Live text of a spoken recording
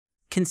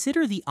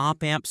Consider the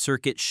op-amp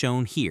circuit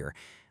shown here.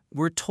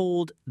 We're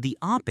told the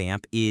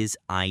op-amp is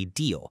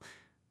ideal.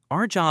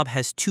 Our job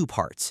has two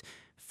parts.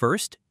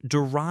 First,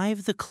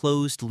 derive the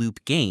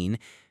closed-loop gain.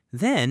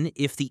 Then,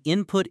 if the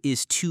input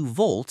is 2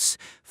 volts,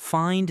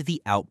 find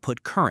the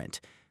output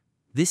current.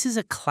 This is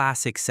a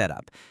classic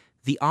setup.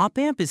 The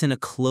op-amp is in a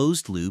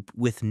closed loop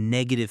with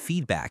negative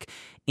feedback,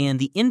 and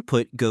the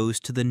input goes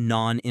to the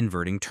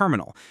non-inverting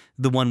terminal,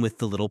 the one with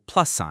the little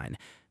plus sign.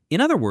 In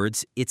other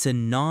words, it's a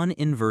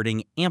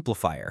non-inverting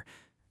amplifier.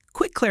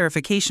 Quick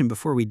clarification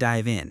before we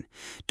dive in.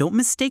 Don't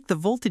mistake the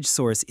voltage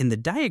source in the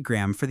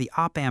diagram for the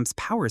op-amp's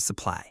power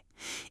supply.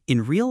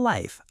 In real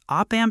life,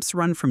 op-amps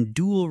run from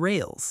dual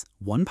rails,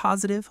 one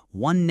positive,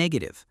 one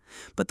negative.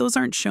 But those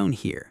aren't shown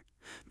here.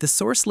 The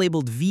source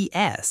labeled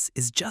Vs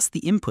is just the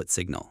input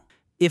signal.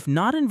 If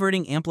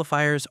non-inverting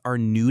amplifiers are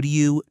new to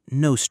you,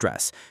 no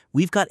stress.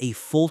 We've got a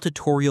full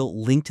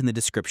tutorial linked in the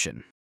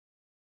description.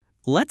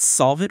 Let's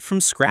solve it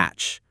from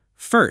scratch.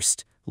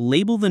 First,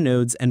 label the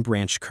nodes and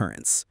branch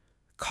currents.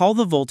 Call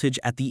the voltage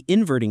at the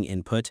inverting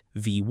input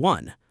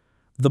V1.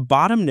 The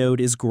bottom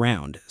node is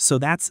ground, so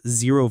that's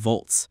 0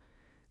 volts.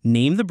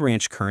 Name the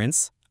branch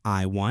currents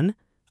I1,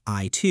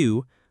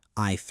 I2,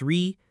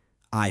 I3,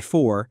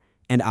 I4,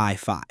 and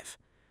I5.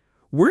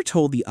 We're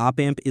told the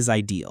op-amp is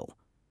ideal.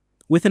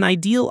 With an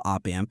ideal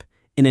op-amp,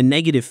 in a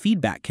negative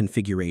feedback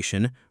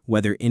configuration,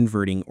 whether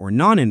inverting or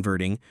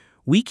non-inverting,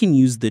 we can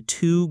use the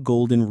 2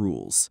 golden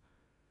rules.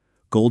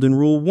 Golden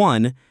Rule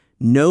 1,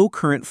 no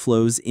current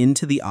flows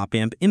into the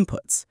op-amp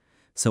inputs.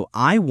 So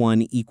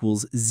I1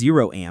 equals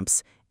 0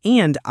 amps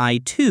and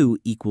I2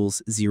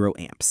 equals 0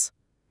 amps.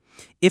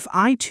 If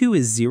I2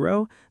 is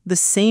 0, the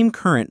same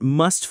current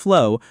must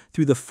flow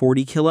through the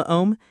 40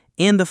 kiloohm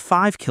and the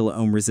 5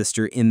 kiloohm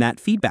resistor in that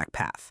feedback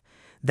path.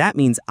 That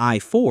means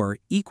I4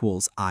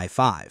 equals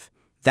I5.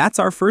 That's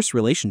our first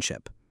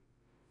relationship.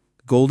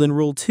 Golden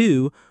Rule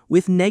 2,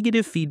 with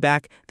negative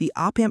feedback, the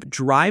op-amp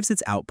drives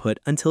its output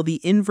until the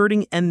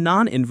inverting and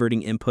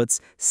non-inverting inputs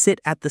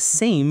sit at the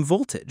same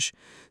voltage.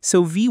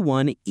 So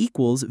V1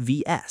 equals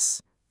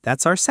Vs.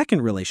 That's our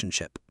second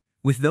relationship.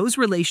 With those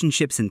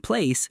relationships in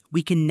place,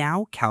 we can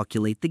now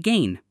calculate the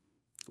gain.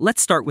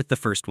 Let's start with the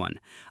first one.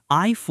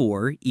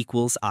 I4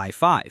 equals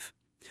I5.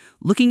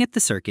 Looking at the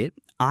circuit,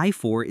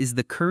 I4 is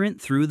the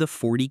current through the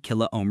 40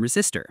 kiloohm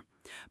resistor.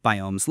 By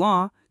Ohm's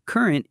law,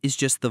 current is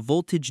just the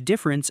voltage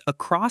difference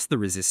across the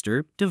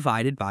resistor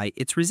divided by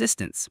its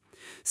resistance.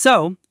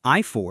 So,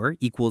 I4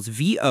 equals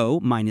VO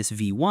minus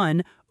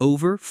V1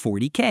 over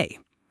 40K.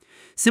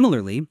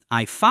 Similarly,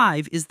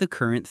 I5 is the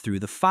current through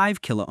the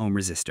 5 kiloohm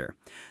resistor.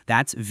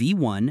 That's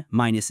V1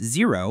 minus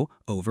 0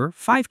 over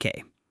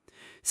 5K.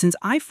 Since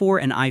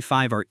I4 and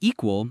I5 are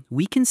equal,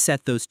 we can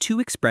set those two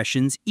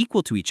expressions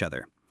equal to each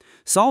other.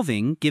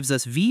 Solving gives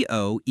us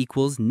VO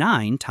equals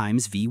 9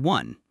 times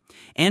V1.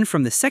 And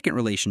from the second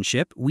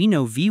relationship, we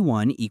know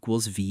V1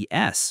 equals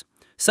Vs.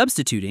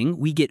 Substituting,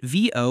 we get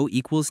VO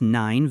equals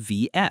 9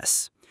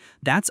 Vs.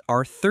 That's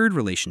our third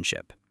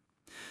relationship.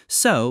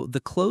 So,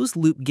 the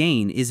closed-loop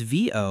gain is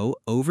VO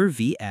over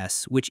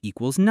Vs, which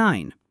equals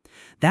 9.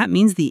 That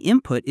means the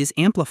input is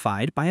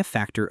amplified by a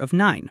factor of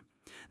 9.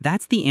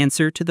 That's the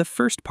answer to the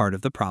first part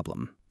of the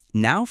problem.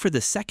 Now for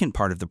the second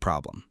part of the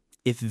problem.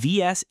 If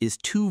Vs is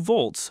 2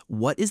 volts,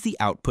 what is the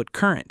output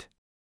current?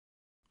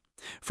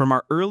 From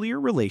our earlier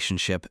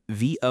relationship,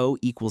 VO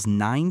equals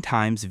 9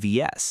 times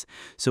Vs.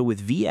 So with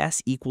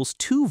Vs equals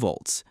 2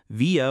 volts,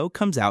 VO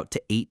comes out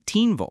to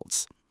 18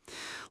 volts.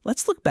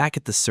 Let's look back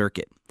at the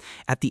circuit.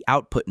 At the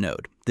output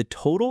node, the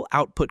total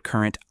output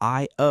current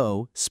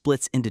I0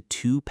 splits into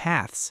 2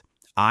 paths,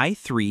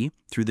 I3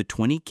 through the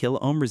 20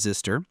 kiloohm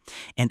resistor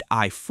and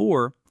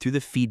I4 through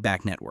the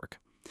feedback network.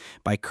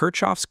 By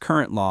Kirchhoff's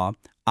current law,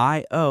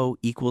 I0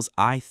 equals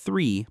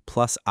I3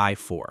 plus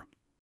I4.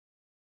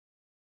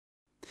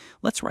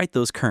 Let's write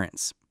those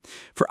currents.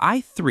 For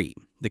I3,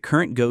 the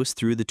current goes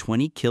through the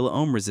 20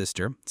 kiloohm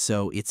resistor,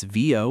 so it's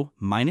VO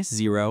minus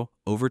 0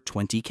 over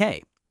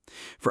 20K.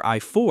 For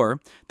I4,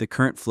 the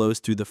current flows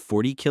through the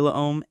 40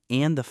 kiloohm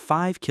and the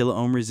 5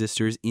 kiloohm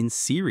resistors in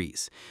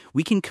series.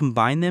 We can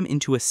combine them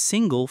into a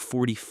single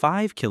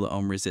 45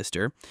 kiloohm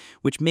resistor,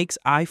 which makes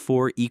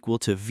I4 equal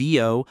to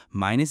VO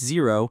minus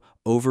 0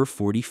 over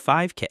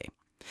 45K.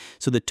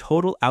 So the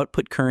total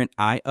output current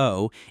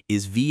I0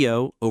 is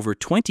VO over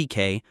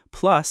 20K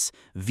plus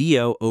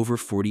VO over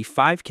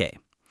 45K.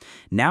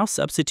 Now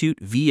substitute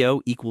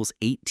VO equals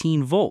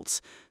 18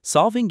 volts.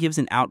 Solving gives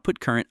an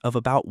output current of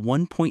about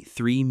 1.3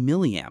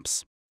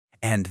 milliamps.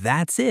 And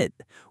that's it.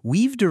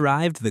 We've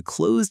derived the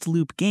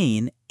closed-loop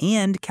gain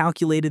and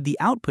calculated the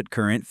output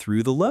current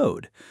through the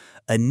load.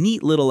 A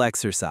neat little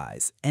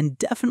exercise, and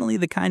definitely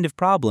the kind of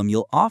problem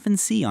you'll often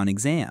see on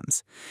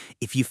exams.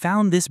 If you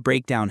found this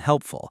breakdown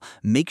helpful,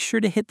 make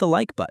sure to hit the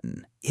like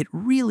button. It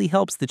really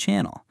helps the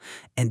channel.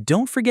 And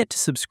don't forget to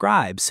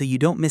subscribe so you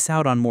don't miss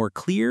out on more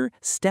clear,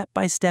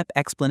 step-by-step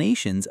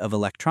explanations of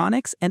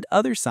electronics and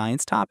other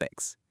science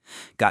topics.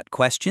 Got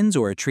questions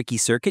or a tricky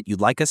circuit you'd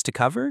like us to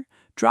cover?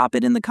 Drop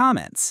it in the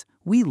comments.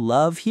 We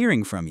love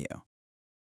hearing from you.